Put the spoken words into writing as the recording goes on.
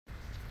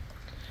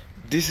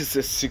This is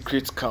a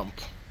secret camp.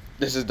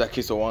 This is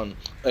Darkito one.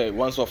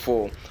 Once for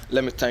all,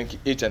 let me thank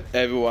each and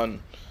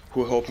everyone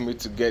who helped me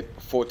to get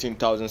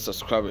 14,000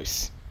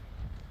 subscribers.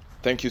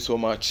 Thank you so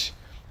much.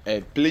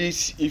 And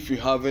please, if you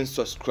haven't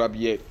subscribed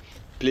yet,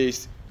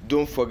 please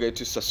don't forget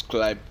to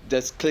subscribe.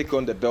 Just click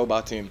on the bell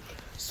button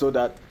so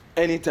that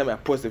anytime I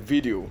post a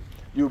video,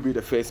 you'll be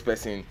the first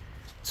person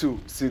to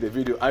see the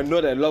video. I know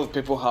that a lot of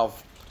people have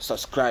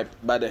subscribed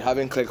but they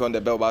haven't clicked on the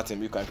bell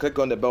button. You can click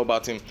on the bell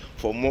button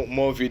for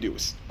more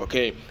videos,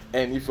 okay?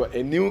 And if you're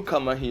a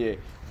newcomer here,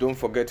 don't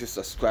forget to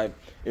subscribe.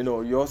 You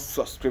know, your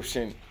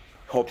subscription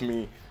help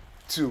me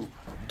to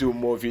do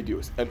more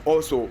videos. And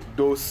also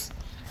those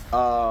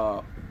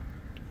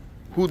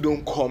who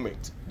don't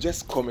comment,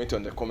 just comment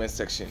on the comment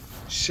section.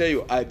 Share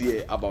your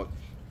idea about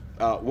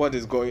what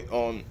is going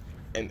on,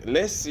 and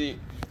let's see.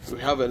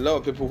 We have a lot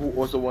of people who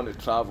also want to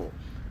travel.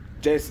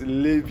 Just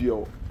leave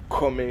your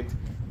comment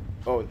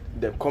on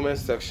the comment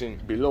section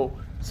below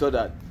so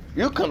that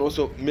you can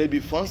also maybe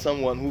find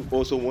someone who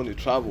also want to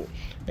travel,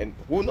 and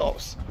who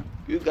knows,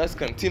 you guys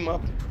can team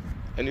up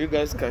and you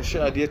guys can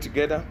share idea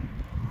together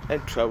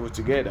and travel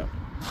together.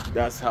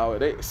 That's how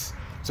it is.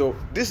 So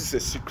this is a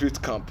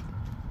secret camp.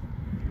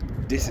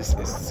 This is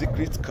a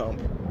secret camp,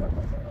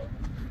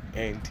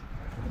 and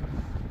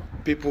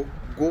people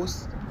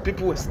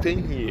are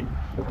staying here.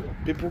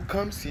 People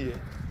comes here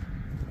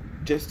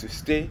just to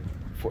stay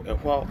for a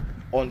while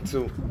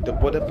until the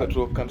border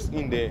patrol comes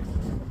in there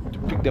to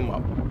pick them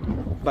up.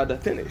 But the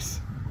thing is,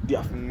 they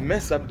have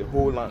messed up the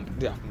whole land.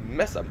 They have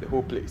messed up the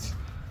whole place.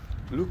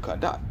 Look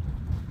at that.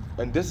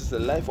 And this is the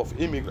life of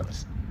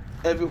immigrants.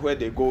 Everywhere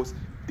they go,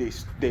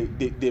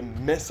 they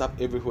mess up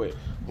everywhere.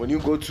 When you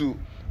go to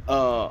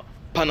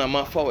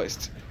Panama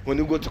forest, when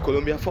you go to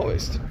Colombia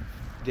forest,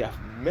 they have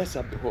messed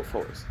up the whole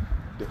forest.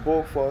 The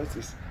whole forest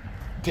is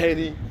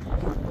dirty,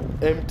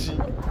 empty,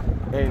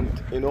 and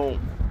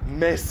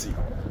messy.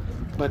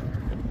 But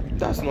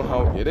that's not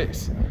how it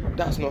is.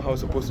 That's not how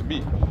it's supposed to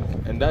be.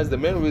 And that's the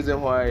main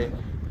reason why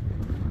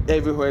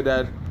everywhere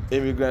that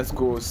immigrants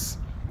goes,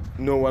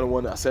 no one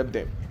want to accept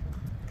them.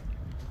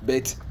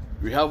 But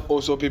we have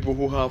also people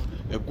who have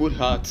a good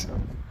heart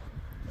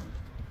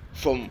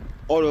from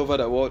all over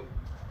the world,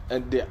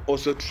 and they're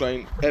also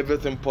trying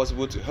everything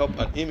possible to help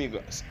an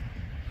immigrants.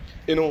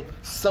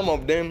 Some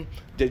of them,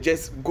 they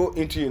just go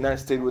into the United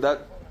States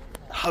without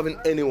having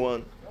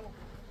anyone,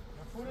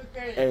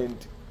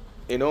 and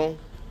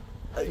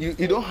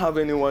you don't have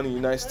anyone in the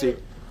United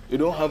States. You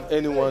don't have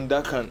anyone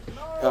that can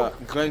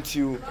grant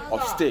you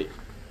of stay,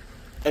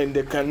 and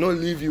they cannot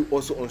leave you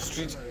also on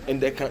street,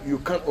 and you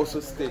can't also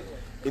stay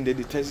in the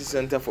detention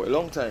center for a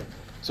long time.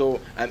 So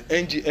an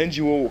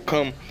NGO will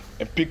come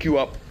and pick you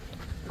up,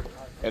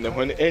 and then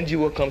when the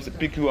NGO comes to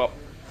pick you up,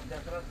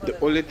 the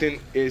only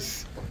thing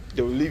is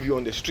they will leave you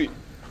on the street,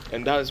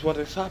 and that is what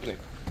is happening.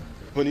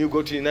 When you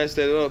go to the United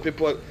States, a lot of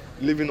people are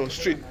living on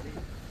street.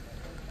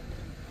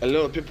 A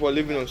lot of people are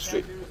living on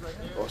street.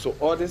 So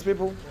all these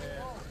people,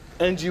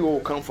 NGO will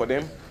come for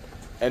them,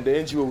 and the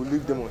NGO will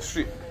leave them on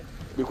street,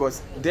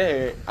 because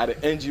there at the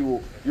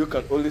NGO you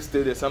can only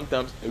stay there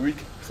sometimes a week,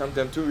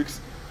 sometimes 2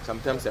 weeks,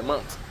 sometimes a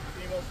month,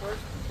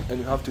 and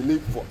you have to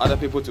leave for other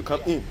people to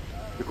come in,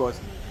 because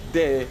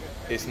there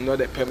is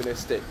not a permanent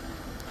stay.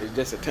 It's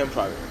just a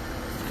temporary.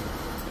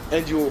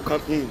 NGO will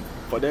come in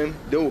for them.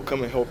 They will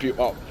come and help you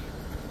out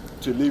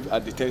to live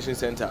at detention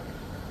center,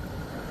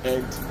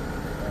 and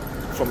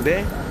from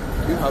there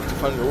you have to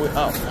find your way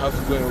out. You have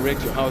to go and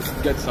rent your house,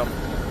 get some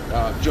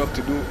job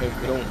to do,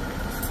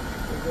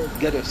 and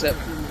get yourself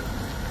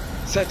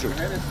settled.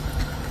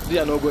 They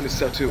are not going to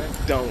settle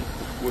down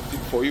with it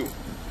for you.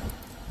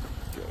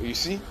 You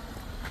see,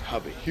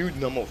 have a huge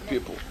number of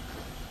people.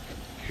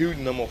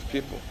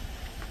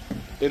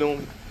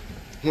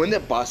 When the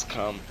bus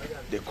come,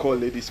 they call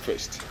ladies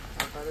first.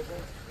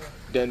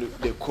 Then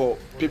they call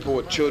people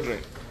with children.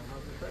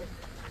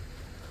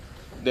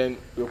 Then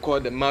you call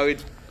the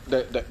married,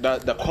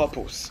 the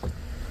couples.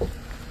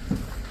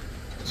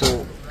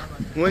 So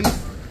when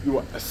you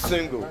are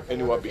single and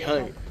you are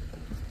behind,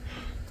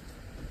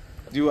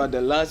 you are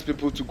the last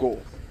people to go.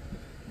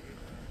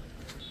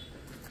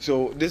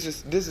 So this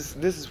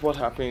is what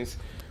happens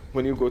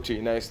when you go to the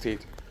United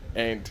States,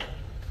 and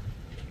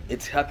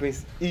it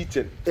happens each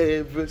and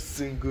every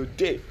single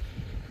day.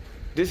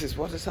 This is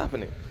what is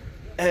happening.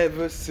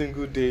 Every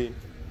single day,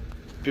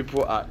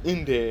 people are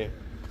in there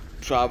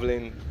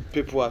traveling.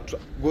 People are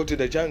go to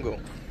the jungle.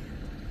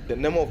 The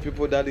number of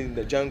people that in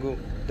the jungle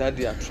that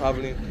they are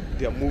traveling,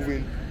 they are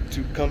moving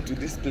to come to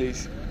this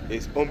place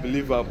is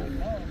unbelievable.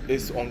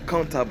 It's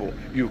uncountable.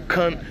 You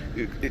can't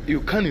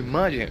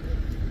imagine.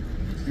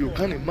 You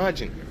can't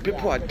imagine.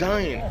 People are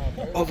dying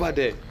over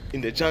there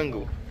in the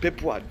jungle.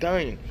 People are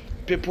dying.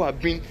 People are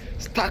being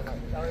stuck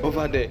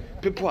over there.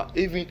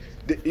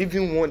 They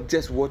even want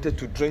just water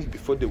to drink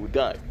before they will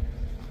die.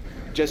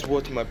 Just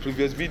watch my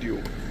previous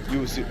video. You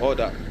will see all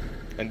that.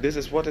 And this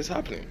is what is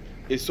happening.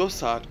 It's so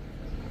sad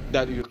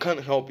that you can't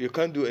help, you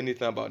can't do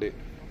anything about it.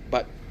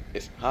 But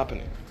it's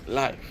happening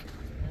live.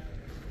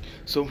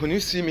 So when you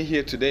see me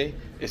here today,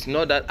 it's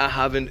not that I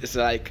haven't, it's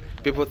like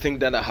people think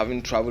that I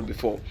haven't traveled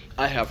before.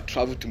 I have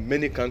traveled to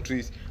many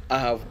countries. I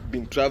have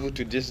been traveled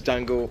to this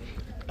jungle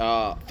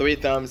 3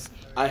 times.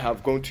 I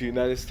have gone to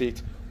United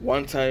States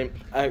 1 time.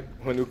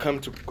 When you come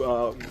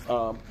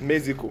to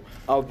Mexico,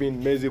 I've been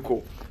in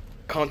Mexico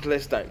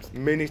countless times,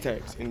 many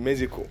times in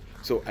Mexico.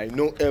 So I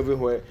know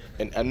everywhere,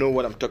 and I know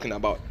what I'm talking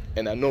about,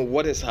 and I know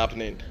what is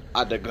happening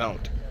at the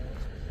ground.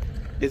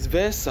 It's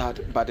very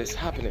sad, but it's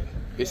happening.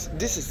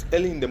 This is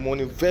early in the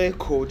morning, very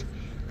cold,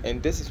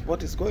 and this is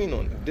what is going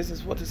on. This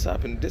is what is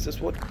happening. This is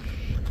what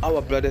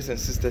our brothers and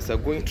sisters are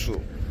going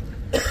through.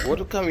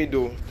 What can we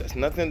do? There's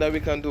nothing that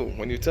we can do.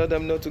 When you tell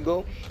them not to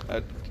go,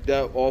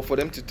 or for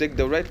them to take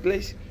the right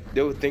place,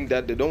 they will think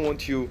that they don't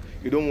want you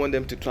don't want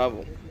them to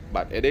travel.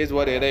 But it is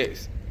what it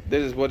is.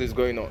 This is what is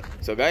going on.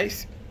 So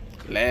guys,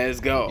 let's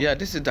go. Yeah,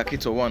 this is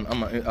Darkito 1.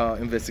 I'm an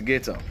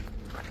investigator.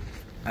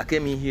 I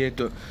came in here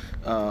to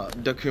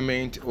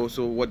document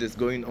also what is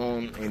going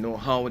on,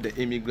 how the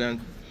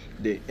immigrants,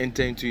 they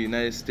enter into the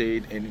United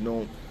States, and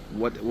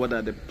what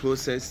are the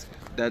process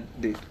that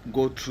they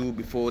go through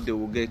before they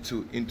will get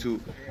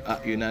into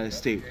United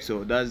States.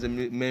 So that's the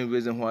main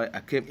reason why I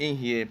came in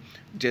here,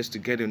 just to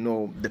get to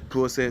know the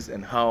process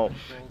and how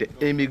the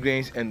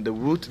immigrants and the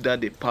route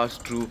that they pass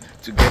through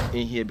to get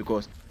in here,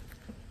 because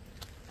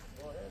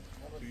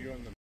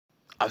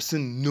I've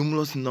seen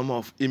numerous number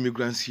of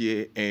immigrants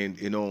here, and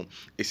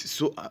it's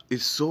so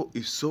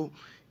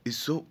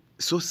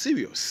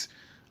serious.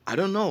 I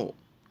don't know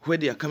where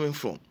they are coming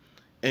from,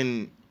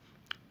 and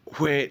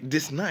where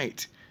this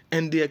night,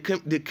 and they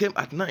came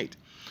at night.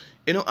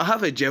 I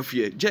have a Jeff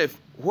here. Jeff,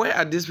 where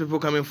are these people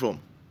coming from?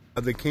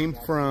 They came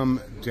from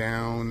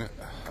down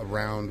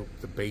around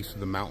the base of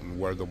the mountain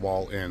where the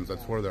wall ends.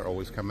 That's where they're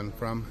always coming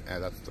from,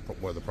 and that's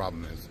where the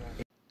problem is.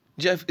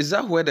 Jeff, is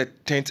that where the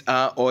tents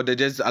are, or they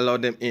just allow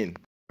them in?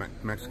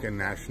 Mexican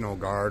National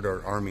Guard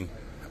or Army.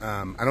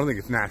 I don't think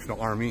it's National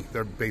Army.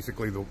 They're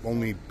basically the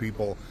only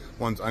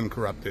ones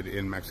uncorrupted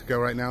in Mexico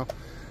right now.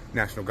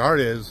 National Guard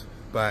is,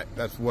 but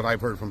that's what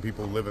I've heard from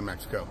people who live in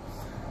Mexico.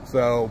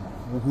 So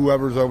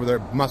whoever's over there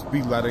must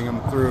be letting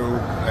them through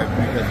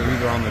because they're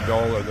either on the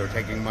dole or they're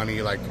taking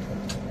money like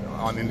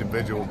on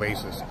individual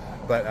basis.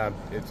 But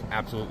it's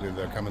absolutely,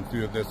 they're coming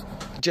through this.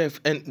 Jeff,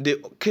 and they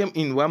came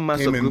in one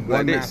massive group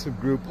like this? Massive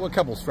group, well, a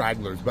couple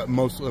stragglers, but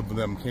most of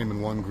them came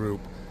in one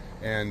group.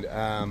 And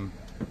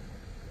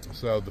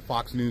so the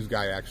Fox News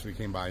guy actually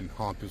came by and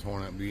honked his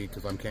horn at me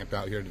because I'm camped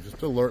out here to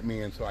just alert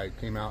me, and so I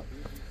came out,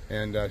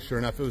 and sure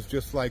enough, it was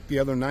just like the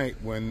other night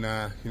when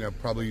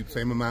probably the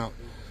same amount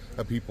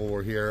of people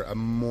were here,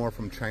 more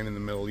from China and the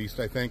Middle East,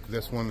 I think.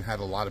 This one had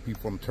a lot of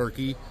people from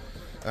Turkey,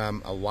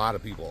 a lot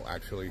of people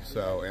actually.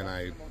 So, and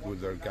I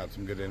got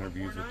some good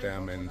interviews with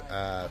them, and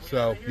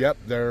so yep,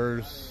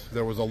 there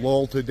was a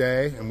lull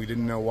today, and we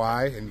didn't know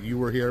why. And you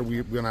were here.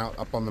 We went out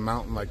up on the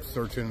mountain like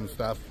searching and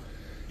stuff.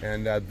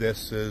 And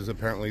this is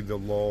apparently the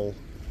lull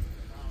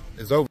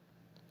is over.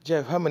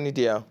 Jeff, how many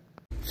there are?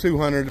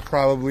 200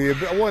 probably,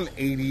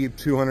 180,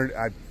 200,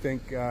 I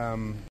think.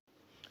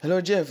 Hello,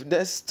 Jeff.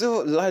 There's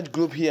still a large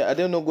group here. Are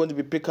they not going to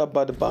be picked up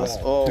by the bus,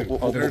 or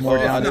are they going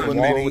to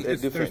go with a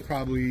different? There's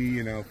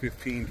probably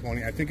 15,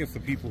 20. I think it's the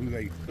people who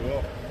they.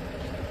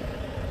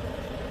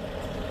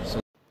 So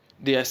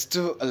there's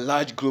still a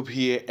large group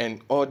here, and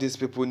all these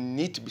people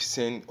need to be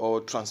sent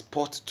or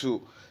transported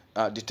to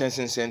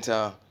detention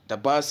center. The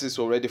bus is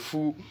already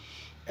full,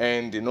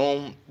 and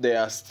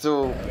there are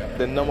still,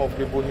 the number of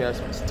people here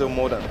is still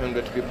more than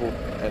 100 people,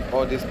 and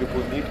all these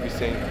people need to be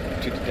sent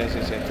to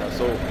detention center.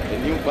 So the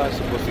new bus is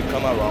supposed to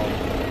come around,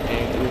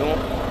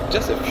 and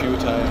just a few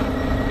times,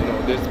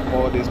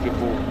 all these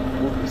people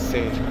will be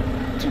sent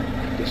to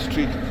the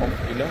street of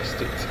United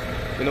States.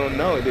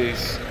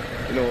 Nowadays,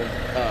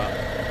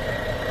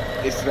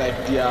 it's like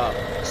they are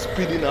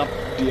speeding up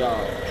their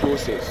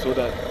process so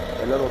that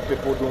a lot of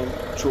people don't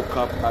choke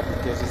up at the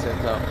detention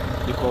center,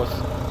 because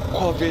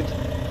COVID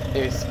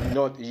is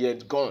not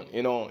yet gone.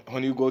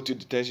 When you go to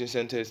detention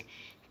centers,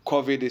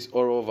 COVID is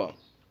all over.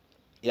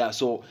 Yeah,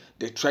 so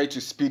they try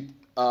to speed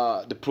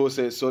the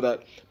process so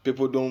that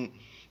people don't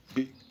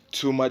be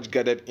too much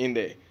gathered in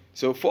there.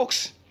 So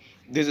folks,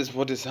 this is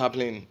what is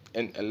happening,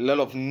 and a lot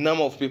of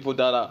number of people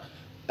that are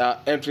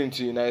entering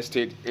to the United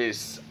States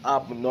is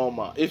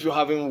abnormal. If you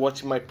haven't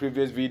watched my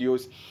previous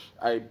videos,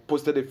 I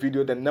posted a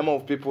video, the number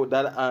of people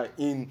that are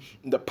in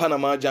the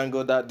Panama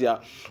jungle, that they are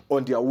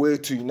on their way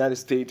to United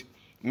States.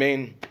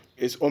 Man,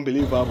 it's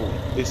unbelievable.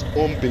 It's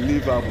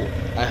unbelievable.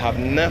 I have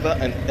never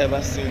and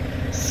ever seen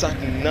such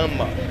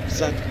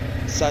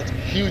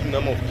huge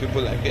number of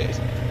people like this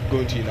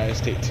going to United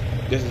States.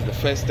 This is the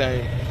first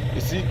time.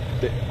 You see,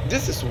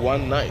 this is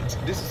one night.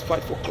 This is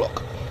 5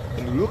 o'clock.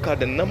 And look at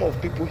the number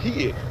of people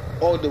here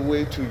all the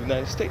way to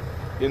United States.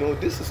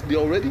 They're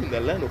already in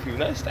the land of the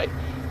United States.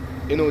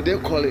 They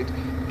call it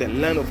the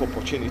land of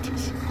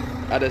opportunities.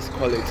 Others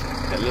call it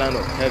the land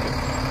of heaven.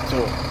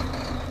 So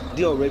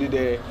they're already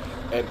there,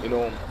 and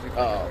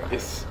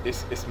it's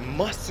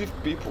massive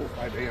people,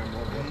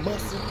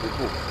 massive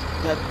people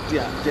that they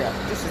are.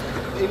 This is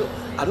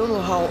I don't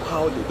know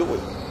how they do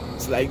it.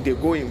 It's like they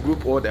go in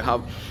group or they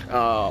have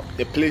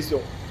a place.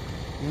 So,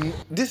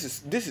 this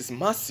is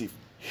massive,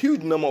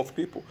 huge number of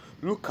people.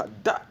 Look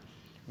at that.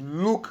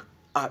 Look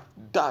at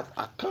that.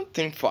 I can't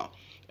think far,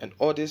 and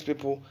all these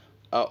people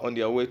are on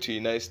their way to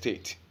United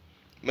States.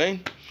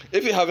 Man,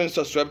 if you haven't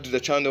subscribed to the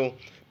channel,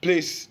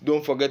 please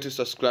don't forget to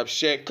subscribe,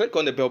 share, click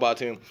on the bell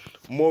button.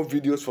 More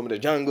videos from the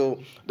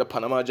jungle. The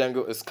Panama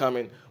jungle is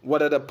coming.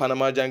 Whether the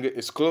Panama jungle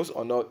is closed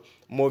or not,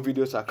 more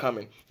videos are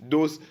coming.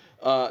 Those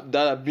that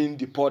are being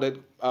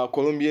deported,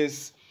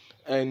 Colombians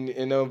and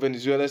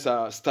Venezuelans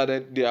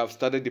they have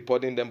started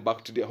deporting them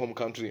back to their home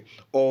country.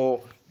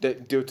 Or the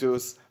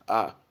details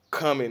are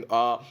coming.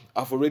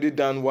 I've already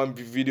done one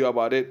video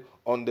about it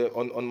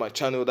on my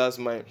channel. That's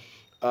my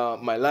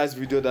last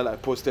video that I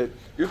posted.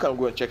 You can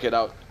go and check it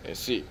out and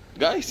see.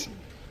 Guys,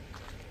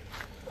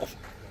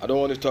 I don't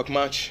want to talk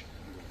much.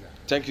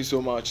 Thank you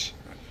so much.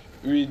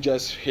 We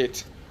just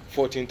hit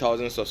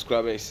 14,000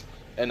 subscribers,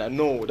 and I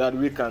know that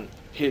we can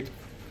hit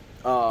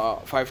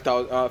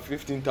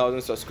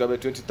 15,000 subscribers,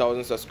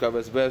 20,000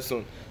 subscribers very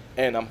soon,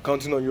 and I'm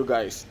counting on you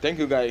guys. Thank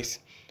you guys,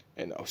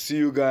 and I'll see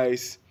you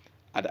guys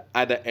at the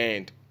other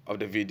end of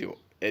the video.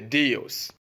 Adios.